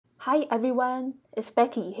Hi everyone, it's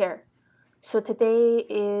Becky here. So today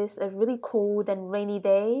is a really cold and rainy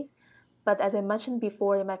day, but as I mentioned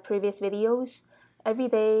before in my previous videos, every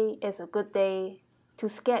day is a good day to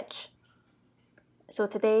sketch. So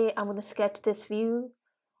today I'm going to sketch this view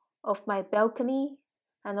of my balcony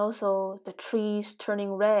and also the trees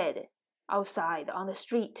turning red outside on the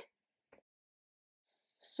street.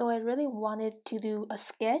 So I really wanted to do a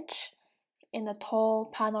sketch in a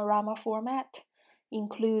tall panorama format,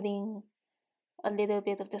 including a little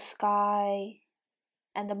bit of the sky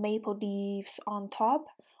and the maple leaves on top,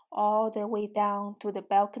 all the way down to the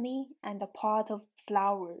balcony and the pot of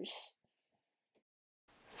flowers.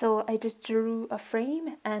 So I just drew a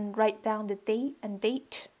frame and write down the date and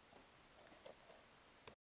date.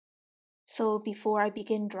 So before I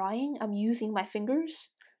begin drawing, I'm using my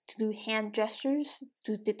fingers to do hand gestures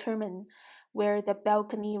to determine where the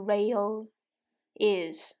balcony rail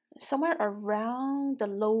is. Somewhere around the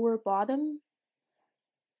lower bottom.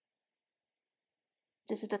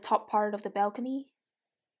 This is the top part of the balcony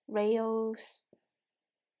rails.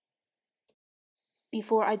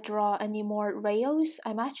 Before I draw any more rails,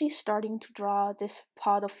 I'm actually starting to draw this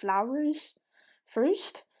pot of flowers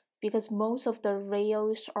first because most of the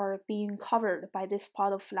rails are being covered by this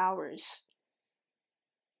pot of flowers.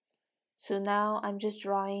 So now I'm just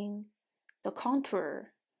drawing the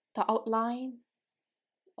contour, the outline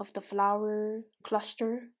of the flower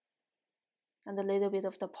cluster and a little bit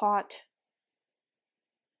of the pot.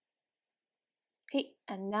 Okay,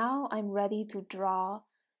 and now I'm ready to draw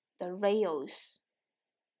the rails,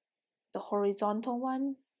 the horizontal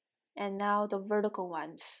one and now the vertical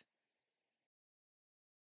ones.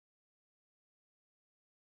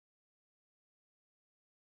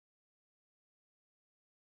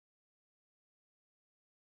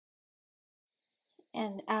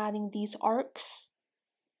 And adding these arcs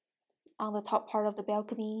on the top part of the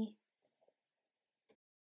balcony.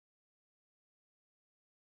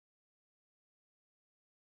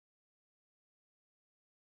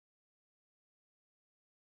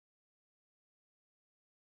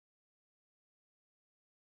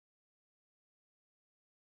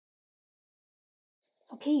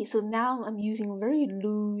 Okay, so now I'm using very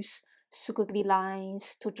loose squiggly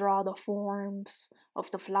lines to draw the forms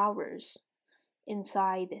of the flowers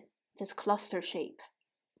inside this cluster shape.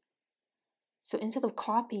 So instead of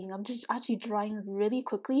copying, I'm just actually drawing really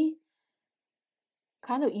quickly,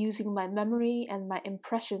 kind of using my memory and my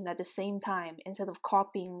impression at the same time instead of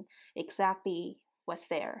copying exactly what's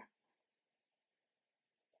there.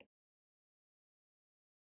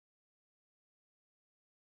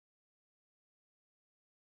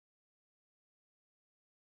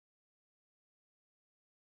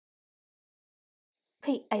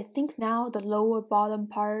 Okay, I think now the lower bottom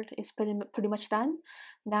part is pretty much done.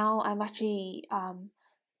 Now I'm actually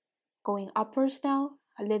going upwards now,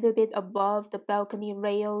 a little bit above the balcony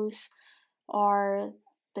rails or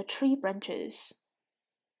the tree branches.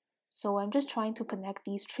 So I'm just trying to connect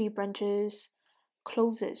these tree branches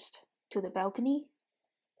closest to the balcony.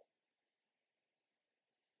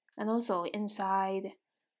 And also inside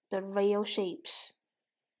the rail shapes.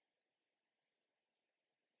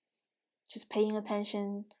 Just paying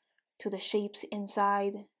attention to the shapes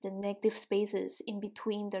inside the negative spaces in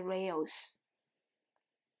between the rails.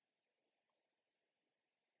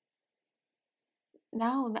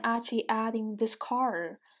 Now I'm actually adding this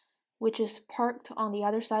car, which is parked on the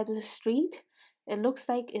other side of the street. It looks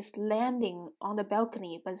like it's landing on the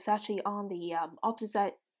balcony, but it's actually on the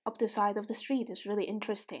opposite side of the street. It's really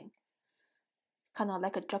interesting. Kind of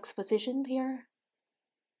like a juxtaposition here.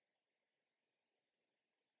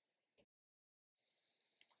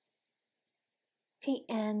 Okay,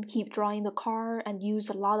 and keep drawing the car and use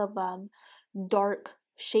a lot of dark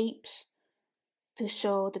shapes to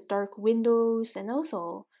show the dark windows, and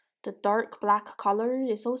also the dark black color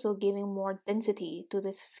is also giving more density to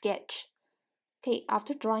this sketch. Okay,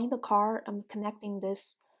 after drawing the car, I'm connecting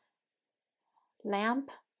this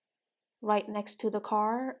lamp right next to the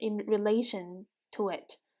car in relation to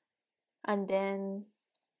it. And then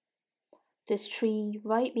this tree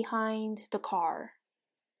right behind the car,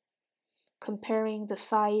 comparing the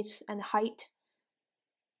size and height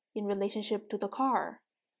in relationship to the car.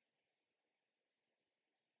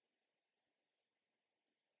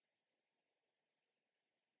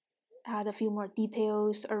 Add a few more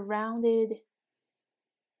details around it.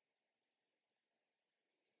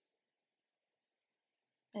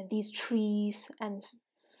 And these trees and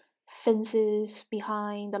fences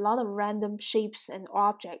behind, a lot of random shapes and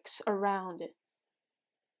objects around.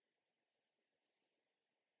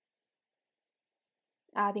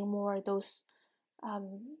 Adding more of those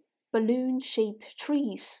balloon shaped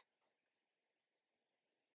trees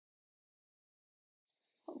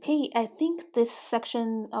Okay, I think this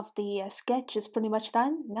section of the sketch is pretty much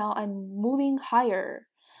done. Now I'm moving higher,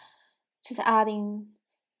 just adding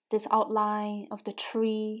this outline of the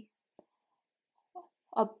tree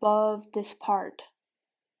above this part.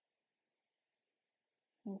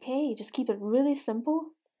 Okay, just keep it really simple.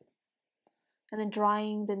 And then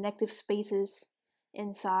drawing the negative spaces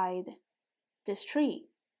inside this tree,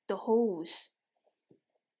 the holes.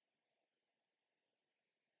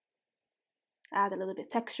 Add a little bit of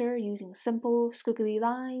texture using simple squiggly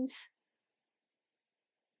lines.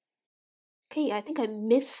 Okay, I think I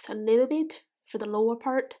missed a little bit for the lower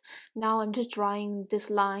part. Now I'm just drawing this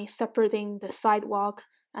line separating the sidewalk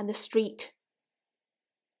and the street.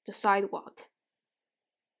 The sidewalk.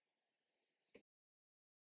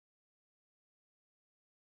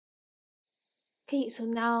 Okay, so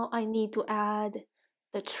now I need to add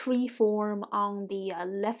the tree form on the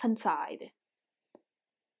left hand side.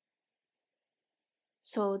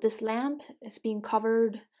 So this lamp is being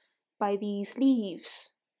covered by these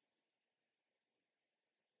leaves.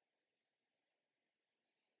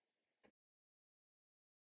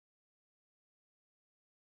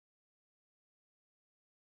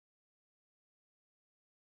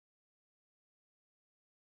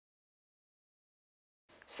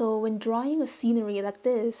 So when drawing a scenery like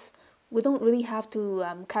this, we don't really have to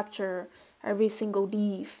capture every single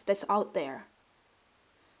leaf that's out there.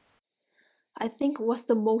 I think what's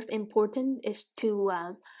the most important is to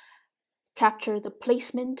capture the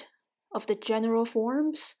placement of the general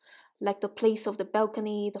forms, like the place of the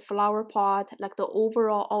balcony, the flower pot, like the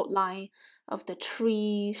overall outline of the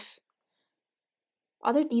trees.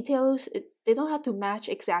 Other details, they don't have to match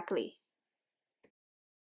exactly.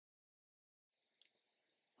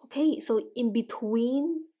 Okay, so in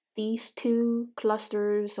between these two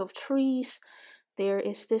clusters of trees, there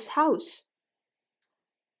is this house.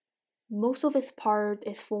 Most of its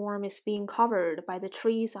form is being covered by the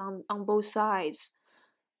trees on both sides.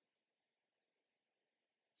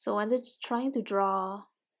 So I'm just trying to draw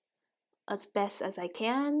as best as I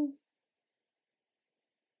can.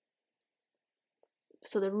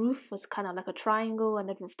 So the roof was kind of like a triangle, and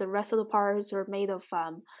the rest of the parts are made of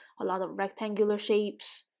a lot of rectangular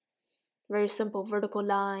shapes, very simple vertical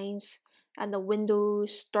lines, and the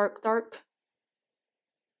windows dark.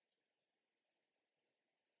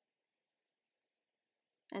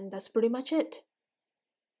 And that's pretty much it.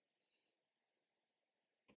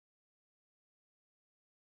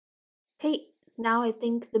 Okay, now I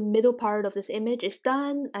think the middle part of this image is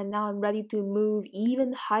done, and now I'm ready to move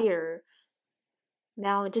even higher.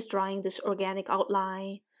 Now I'm just drawing this organic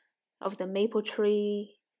outline of the maple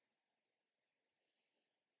tree.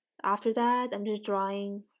 After that, I'm just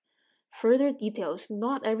drawing further details,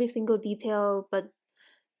 not every single detail, but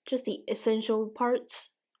just the essential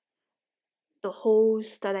parts, the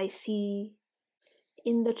holes that I see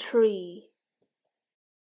in the tree.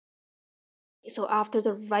 So after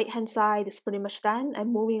the right hand side is pretty much done,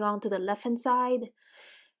 I'm moving on to the left hand side,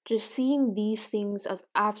 just seeing these things as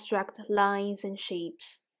abstract lines and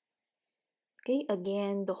shapes. Okay,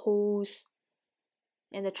 again, the holes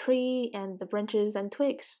in the tree and the branches and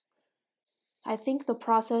twigs. I think the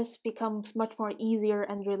process becomes much more easier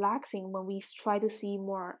and relaxing when we try to see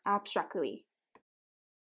more abstractly.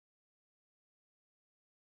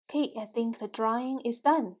 Okay, I think the drawing is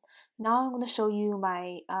done. Now I'm going to show you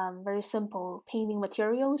my very simple painting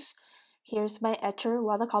materials. Here's my Etcher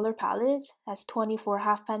watercolor palette, has 24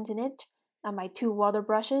 half pans in it, and my 2 water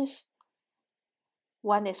brushes.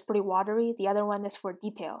 One is pretty watery, the other one is for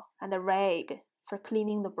detail, and a rag for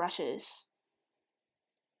cleaning the brushes.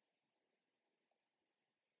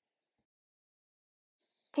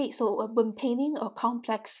 Okay, so when painting a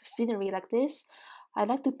complex scenery like this, I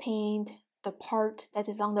like to paint the part that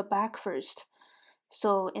is on the back first.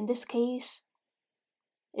 So in this case,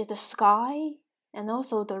 it's the sky and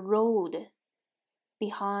also the road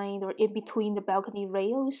behind or in between the balcony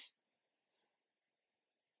rails.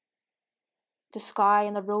 The sky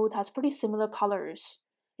and the road has pretty similar colors.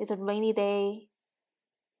 It's a rainy day,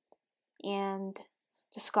 and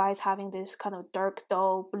the sky is having this kind of dark,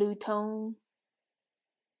 dull blue tone.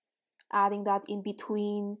 Adding that in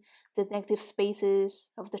between the negative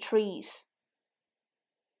spaces of the trees.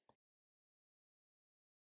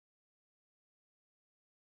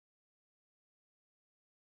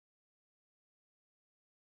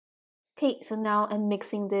 Okay, so now I'm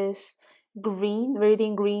mixing this green,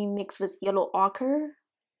 radiant green mixed with yellow ochre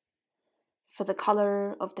for the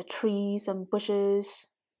color of the trees and bushes,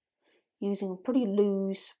 using pretty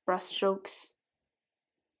loose brush strokes.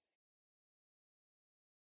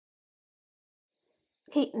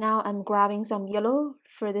 Okay, now I'm grabbing some yellow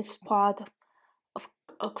for this part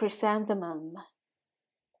a chrysanthemum.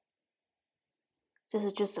 This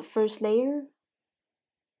is just the first layer.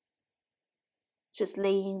 Just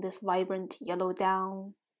laying this vibrant yellow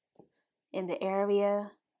down in the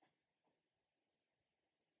area.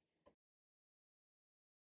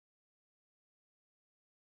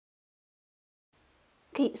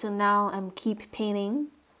 Okay, so now I'm keep painting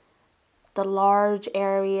the large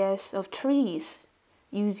areas of trees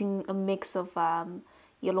using a mix of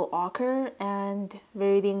yellow ochre and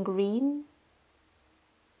viridian green,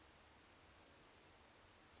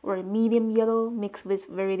 or medium yellow mixed with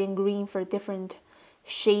viridian green for different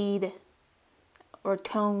shade or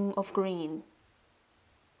tone of green.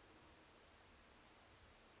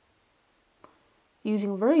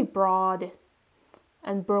 Using very broad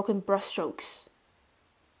and broken brushstrokes.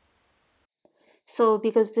 So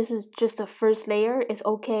because this is just the first layer, it's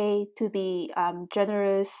okay to be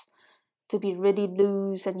generous, to be really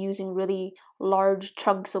loose and using really large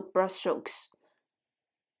chunks of brushstrokes.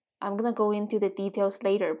 I'm gonna go into the details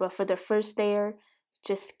later, but for the first layer,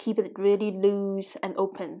 just keep it really loose and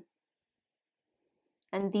open.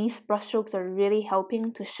 And these brushstrokes are really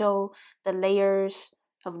helping to show the layers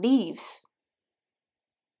of leaves.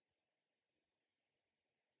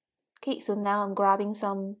 Okay, so now I'm grabbing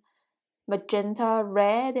some magenta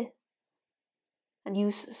red and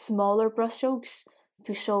use smaller brushstrokes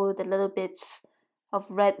to show the little bits of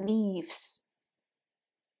red leaves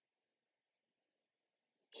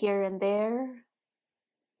here and there.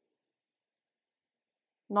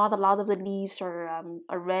 Not a lot of the leaves are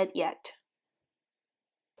red yet.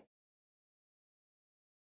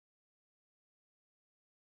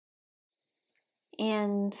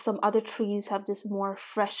 And some other trees have this more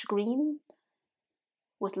fresh green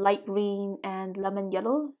with light green and lemon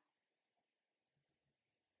yellow.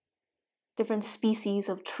 Different species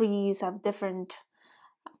of trees have different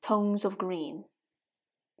tones of green.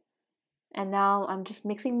 And now I'm just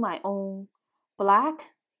mixing my own black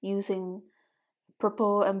using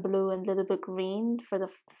purple and blue and a little bit green for the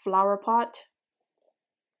flower pot.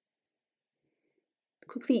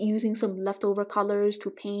 Quickly using some leftover colors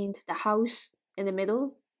to paint the house in the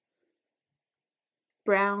middle.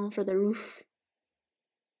 Brown for the roof.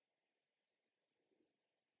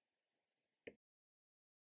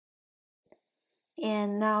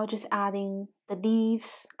 And now just adding the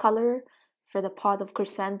leaves color for the pot of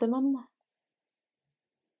chrysanthemum.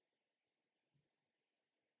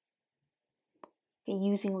 And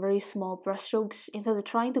using very small brushstrokes. Instead of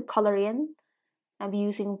trying to color in, I'm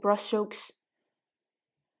using brushstrokes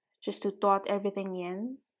just to dot everything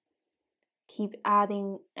in. Keep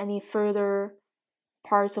adding any further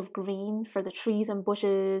parts of green for the trees and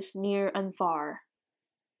bushes near and far.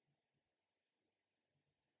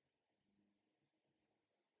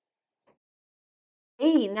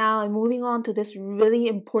 Okay, now I'm moving on to this really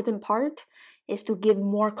important part, is to give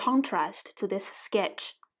more contrast to this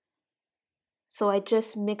sketch. So I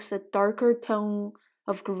just mixed a darker tone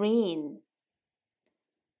of green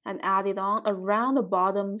and add it on around the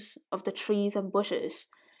bottoms of the trees and bushes.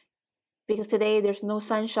 Because today there's no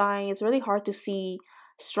sunshine, it's really hard to see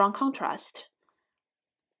strong contrast.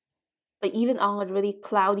 But even on a really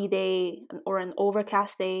cloudy day or an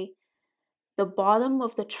overcast day, the bottom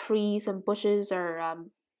of the trees and bushes are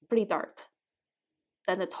pretty dark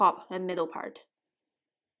than the top and middle part.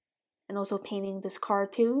 And also painting this car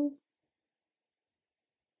too.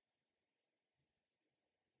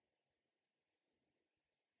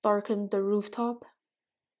 Darken the rooftop.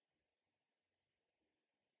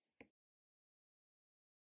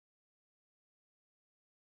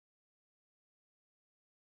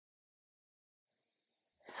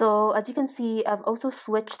 So as you can see, I've also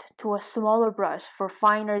switched to a smaller brush for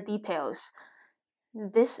finer details.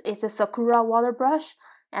 This is a Sakura water brush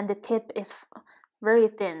and the tip is very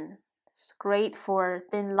thin. It's great for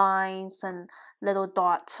thin lines and little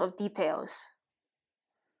dots of details.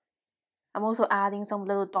 I'm also adding some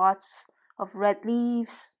little dots of red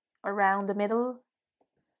leaves around the middle.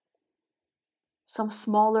 Some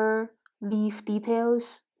smaller leaf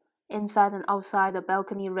details inside and outside the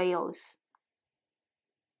balcony rails.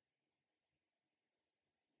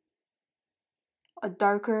 A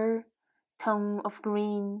darker tone of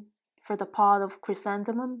green for the pot of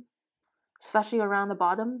chrysanthemum, especially around the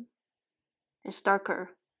bottom. It's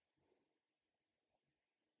darker.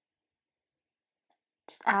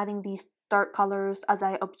 Just adding these dark colors as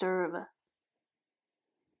I observe.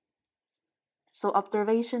 So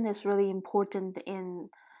observation is really important in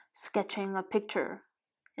sketching a picture.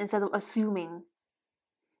 Instead of assuming,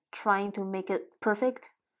 trying to make it perfect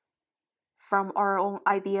from our own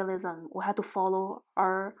idealism, we have to follow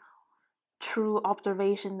our true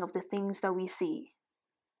observation of the things that we see.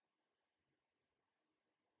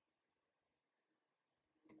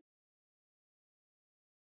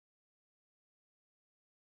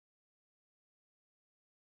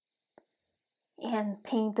 And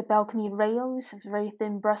paint the balcony rails with very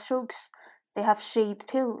thin brushstrokes. They have shade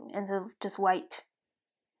too, instead of just white.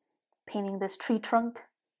 Painting this tree trunk.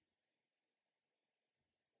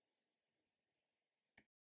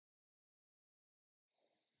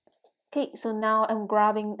 Okay, so now I'm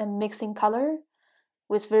grabbing and mixing color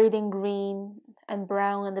with verdant green and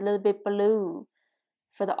brown and a little bit blue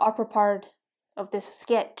for the upper part of this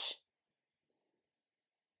sketch.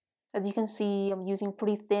 As you can see, I'm using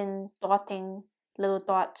pretty thin dotting little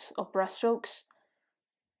dots of brushstrokes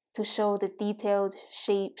to show the detailed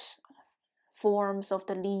shapes, forms of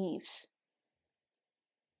the leaves.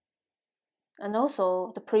 And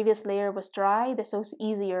also, the previous layer was dry, so it's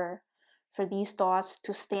easier for these dots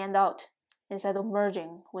to stand out instead of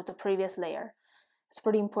merging with the previous layer. It's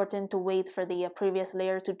pretty important to wait for the previous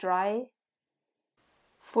layer to dry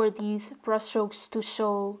for these brushstrokes to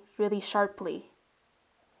show really sharply.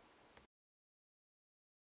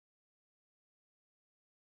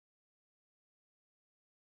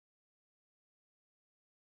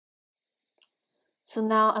 So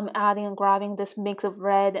now I'm adding and grabbing this mix of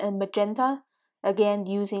red and magenta, again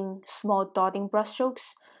using small dotting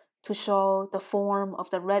brushstrokes to show the form of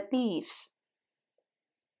the red leaves.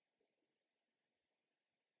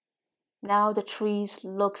 Now the trees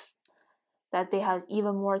looks that they have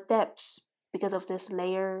even more depths because of this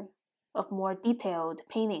layer of more detailed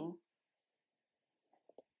painting.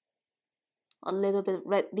 A little bit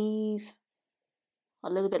red leaf, a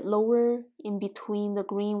little bit lower in between the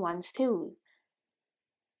green ones too.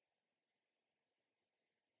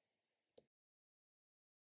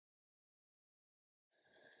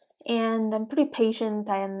 And I'm pretty patient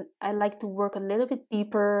and I like to work a little bit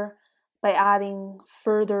deeper by adding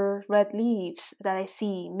further red leaves that I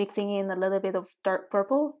see, mixing in a little bit of dark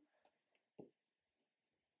purple.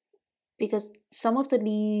 Because some of the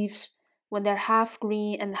leaves, when they're half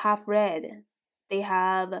green and half red, they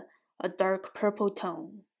have a dark purple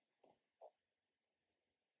tone.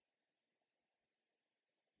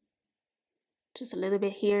 Just a little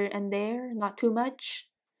bit here and there, not too much.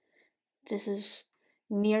 This is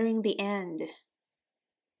nearing the end.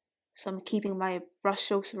 So I'm keeping my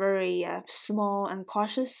brushstrokes very small and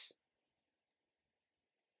cautious.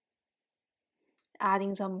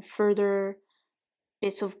 Adding some further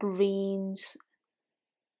bits of greens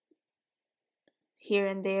here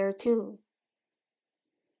and there too.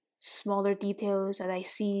 Smaller details that I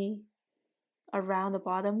see around the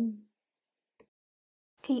bottom.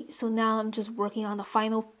 Okay, so now I'm just working on the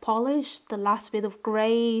final polish, the last bit of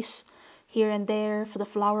grays here and there for the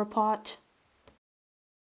flower pot.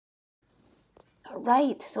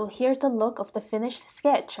 Alright, so here's the look of the finished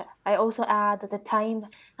sketch. I also add the time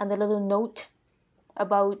and the little note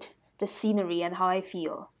about the scenery and how I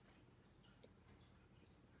feel.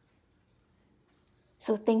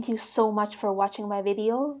 So thank you so much for watching my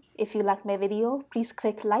video. If you like my video, please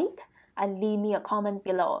click like and leave me a comment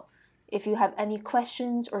below. If you have any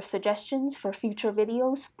questions or suggestions for future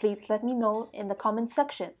videos, please let me know in the comment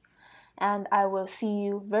section. And I will see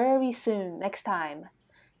you very soon next time.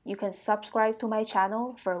 You can subscribe to my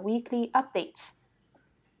channel for weekly updates.